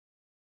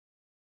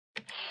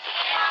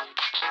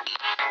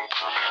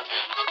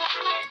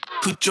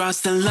Who draws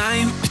the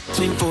line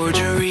between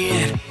forgery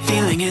and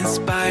feeling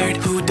inspired?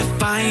 Who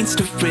defines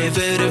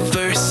derivative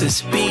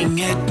versus being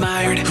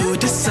admired? Who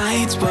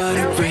decides what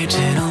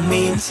original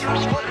means?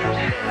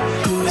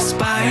 Who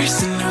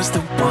aspires and knows the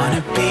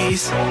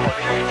wannabes?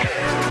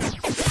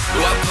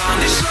 Upon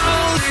the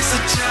shoulders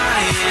of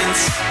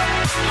giants,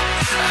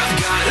 I've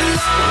got a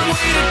long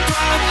way to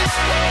drop.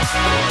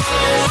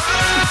 Oh,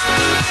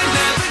 I'll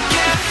never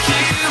get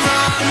here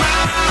on my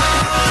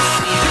own.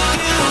 See the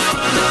view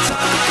from the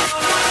top.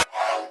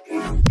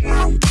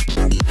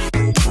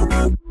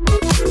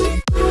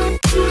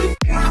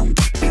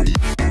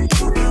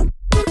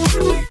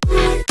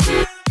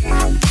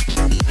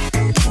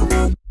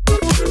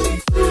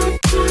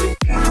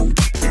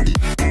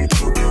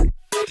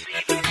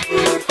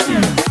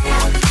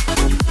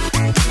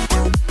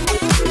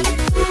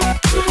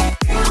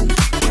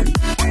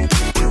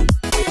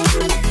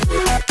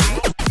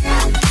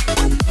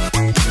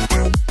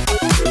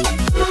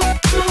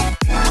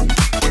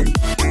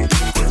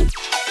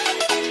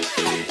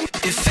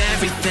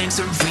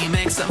 A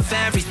remix of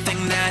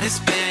everything that has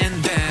been.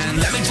 Then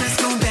let me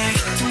just go back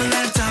to my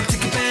laptop,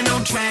 take a pen,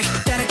 no track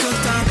that I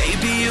cooked up.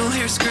 Maybe you'll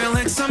hear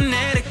Skrillex, some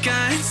Netica,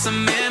 and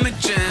some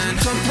Imogen.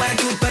 Don't whack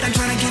it, but I'm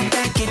trying to get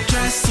back. It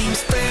just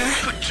seems fair.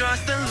 Who draws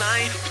the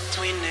line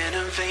between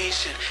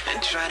innovation and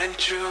tried and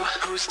true?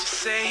 Who's to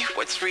say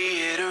what's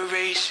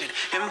reiteration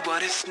and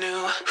what is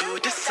new? Who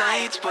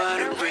decides what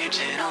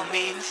original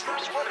means?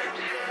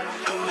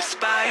 Who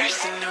aspires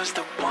and knows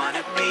the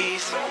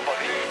wannabes?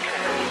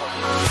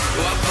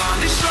 Upon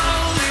the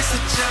shoulders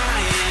of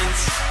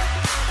giants,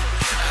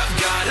 I've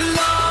got a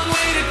long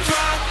way to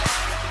drop.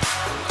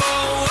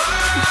 Oh,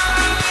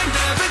 I'll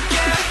never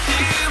get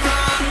here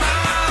on my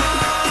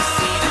own.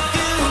 See the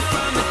view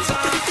from the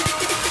top.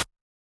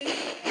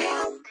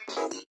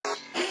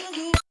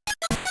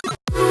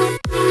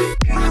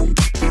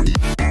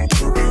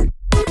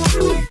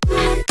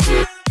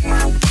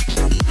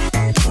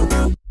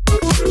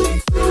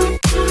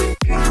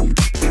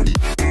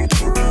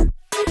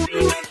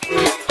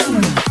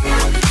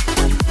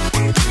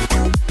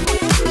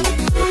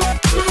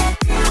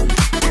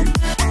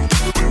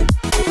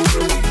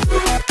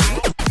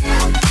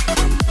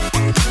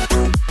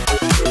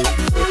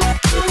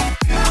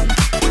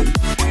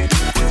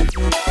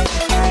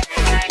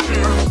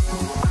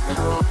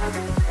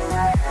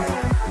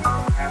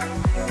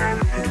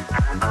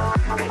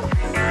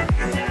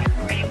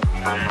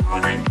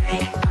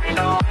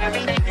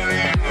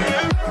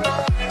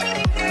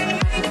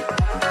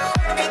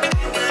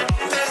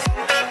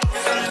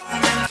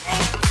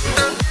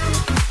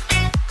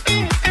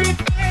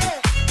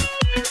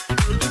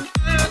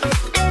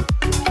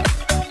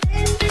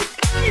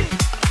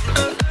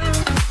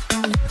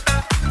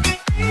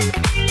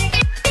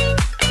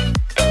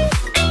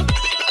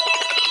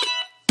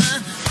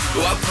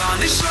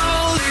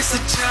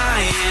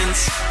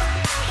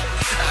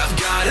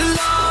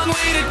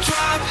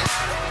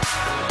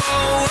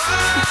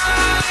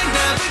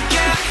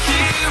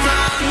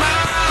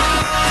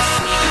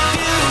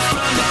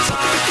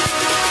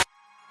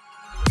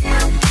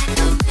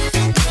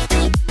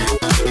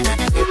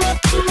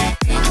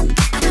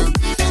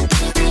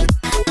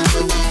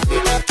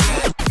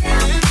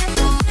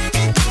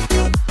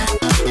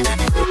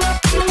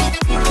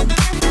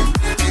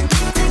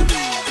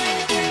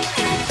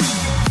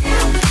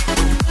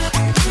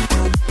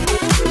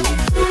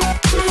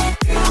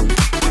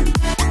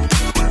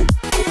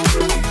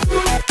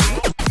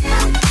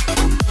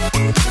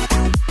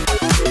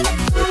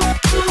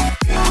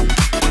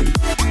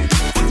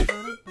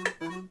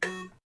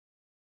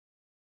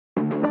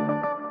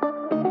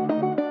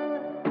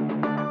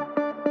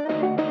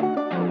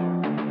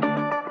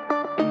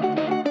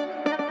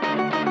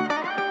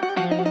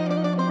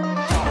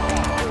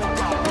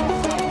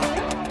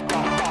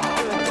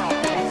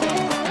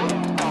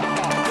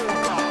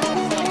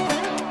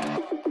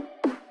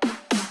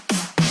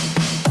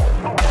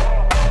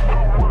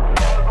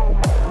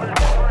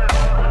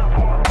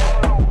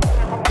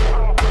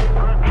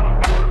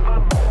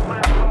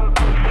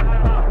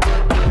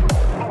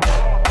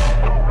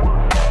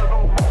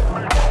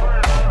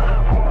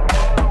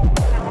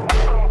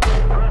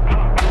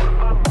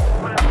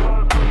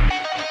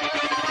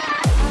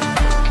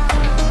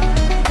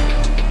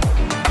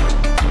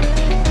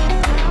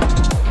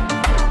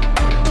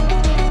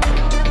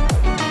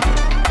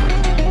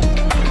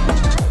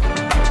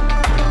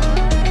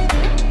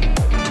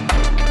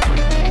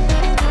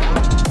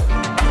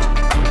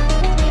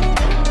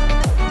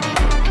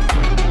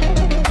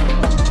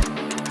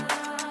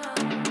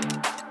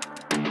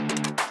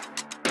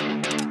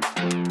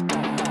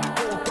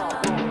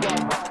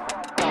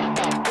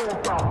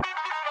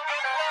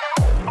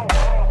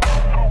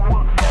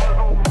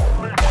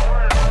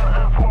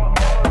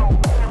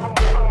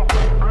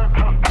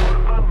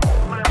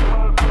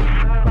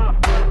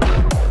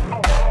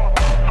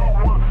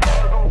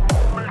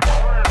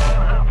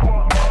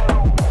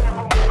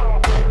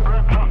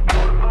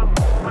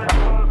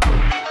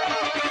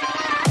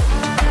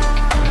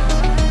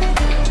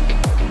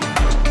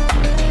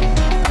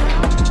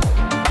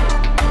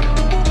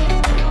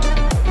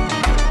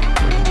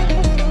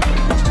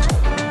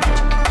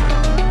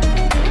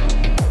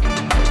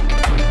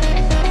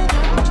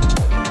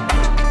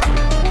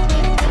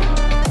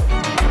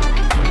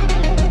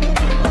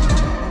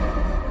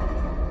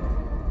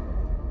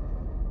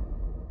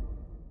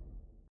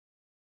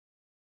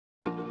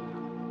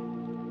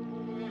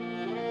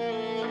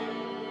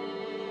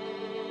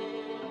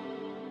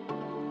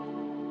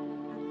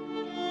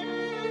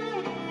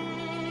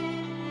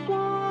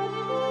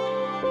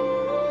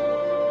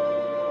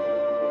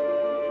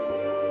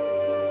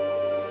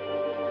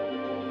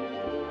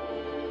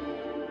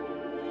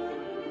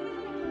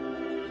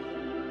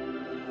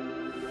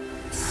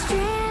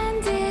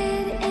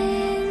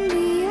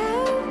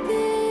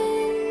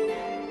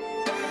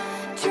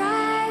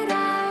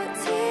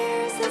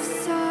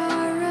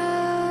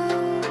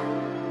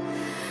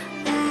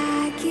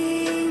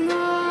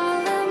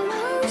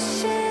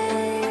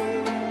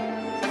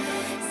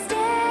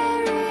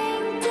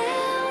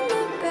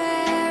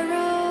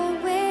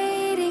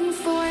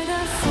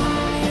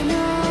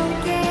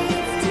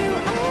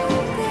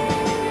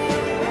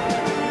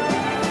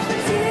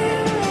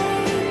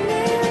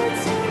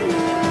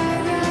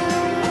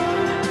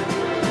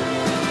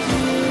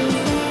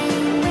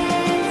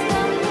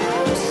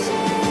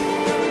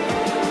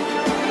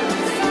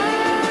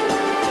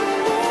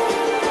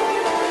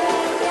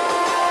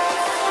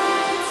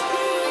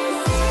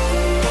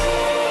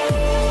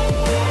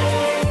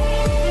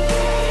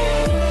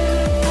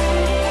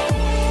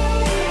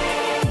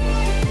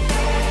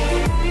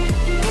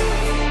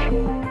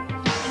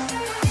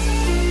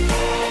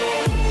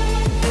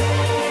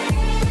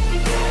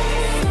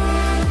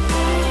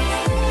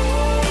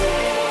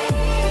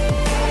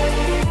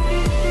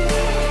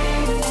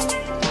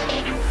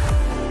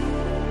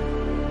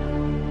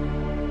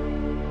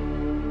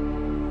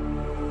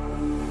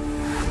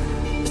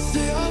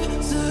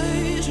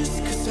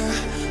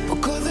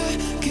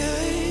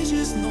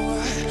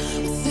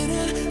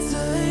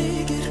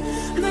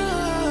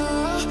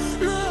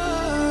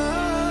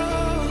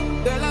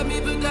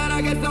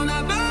 guess they'll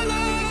never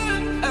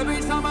learn.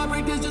 Every time I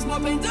break, there's just more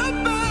pain to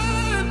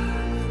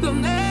burn. They'll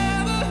never